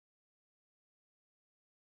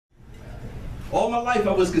All my life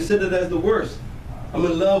I was considered as the worst. I'm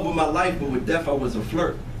in love with my life, but with death I was a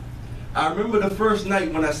flirt. I remember the first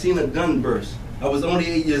night when I seen a gun burst. I was only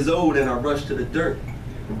 8 years old and I rushed to the dirt.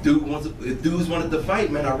 If dudes wanted to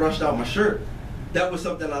fight, man, I rushed out my shirt. That was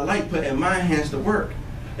something I liked, putting my hands to work.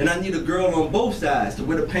 And I need a girl on both sides to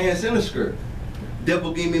wear the pants and the skirt.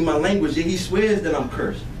 Devil gave me my language, and he swears that I'm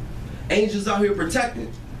cursed. Angels out here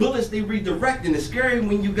protecting. Bullets they redirecting. It's scary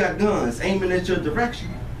when you got guns aiming at your direction.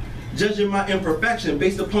 Judging my imperfection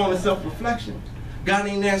based upon a self-reflection. God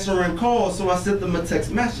ain't answering calls, so I sent them a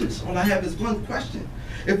text message. All I have is one question.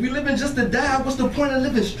 If we living just to die, what's the point of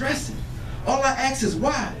living stressing? All I ask is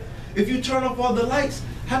why? If you turn off all the lights,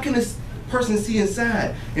 how can this person see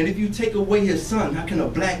inside? And if you take away his son, how can a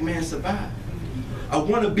black man survive? I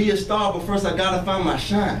want to be a star, but first I gotta find my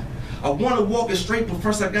shine. I want to walk it straight, but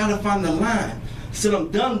first I gotta find the line. Said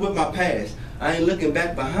I'm done with my past. I ain't looking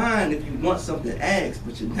back behind. If you want something, ask,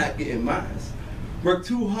 but you're not getting mine. Work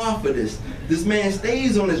too hard for this. This man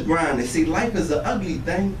stays on his grind. They say life is an ugly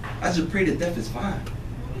thing. I just pray that death is fine.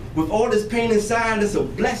 With all this pain inside, it's a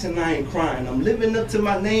blessing I ain't crying. I'm living up to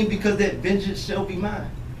my name because that vengeance shall be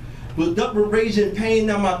mine. With up with rage and pain,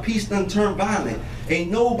 now my peace done turned violent.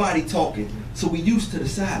 Ain't nobody talking, so we used to the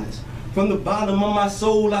silence. From the bottom of my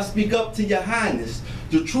soul, I speak up to your highness.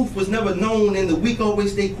 The truth was never known and the weak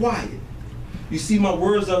always stay quiet. You see, my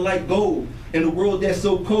words are like gold in a world that's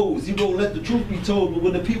so cold. Zero let the truth be told, but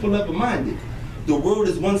will the people ever mind it? The world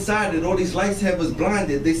is one-sided, all these lights have us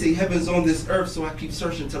blinded. They say heaven's on this earth, so I keep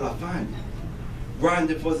searching till I find it.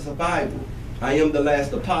 Grinding for survival, I am the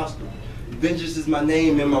last apostle. Vengeance is my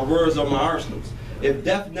name and my words are my arsenals. If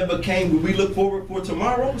death never came, will we look forward for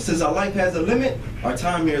tomorrow? Since our life has a limit, our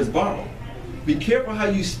time here is borrowed. Be careful how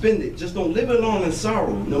you spend it, just don't live it long in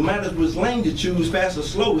sorrow. No matter which lane you choose, fast or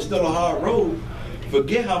slow, it's still a hard road.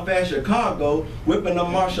 Forget how fast your car go, whipping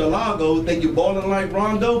up Mar-a-Lago, think you're balling like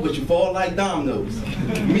Rondo, but you fall like dominoes.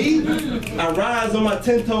 Me, I rise on my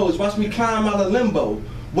 10 toes, watch me climb out of limbo,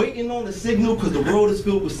 waiting on the signal cause the world is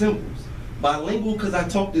filled with symbols. Bilingual cause I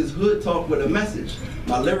talk this hood talk with a message.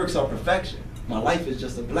 My lyrics are perfection, my life is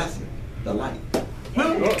just a blessing, the light.